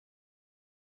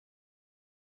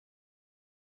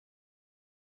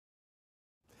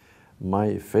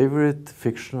My favorite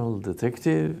fictional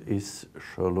detective is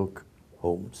Sherlock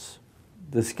Holmes.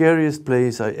 The scariest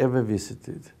place I ever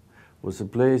visited was a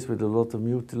place with a lot of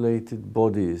mutilated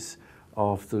bodies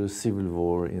after a civil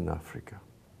war in Africa.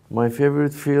 My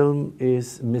favorite film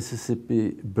is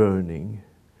Mississippi Burning.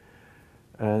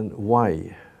 And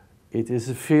why? It is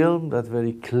a film that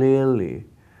very clearly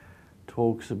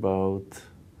talks about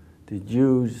the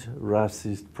huge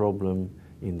racist problem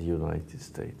in the United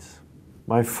States.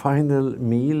 My final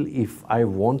meal, if I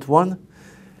want one,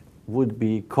 would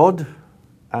be cod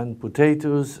and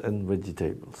potatoes and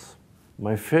vegetables.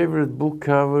 My favorite book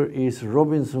cover is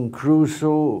Robinson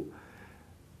Crusoe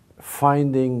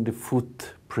finding the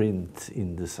footprint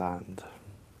in the sand.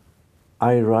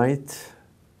 I write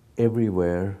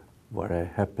everywhere where I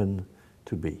happen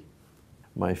to be.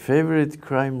 My favorite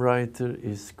crime writer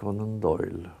is Conan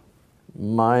Doyle.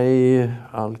 My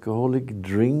alcoholic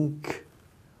drink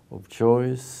of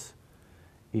choice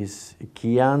is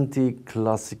Chianti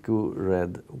Classico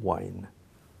red wine.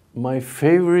 My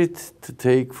favorite to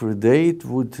take for a date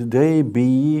would today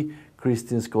be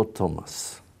Christine Scott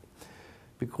Thomas,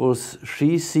 because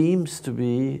she seems to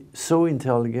be so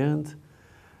intelligent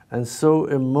and so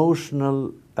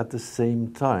emotional at the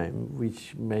same time,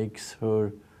 which makes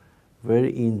her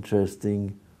very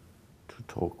interesting to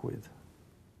talk with.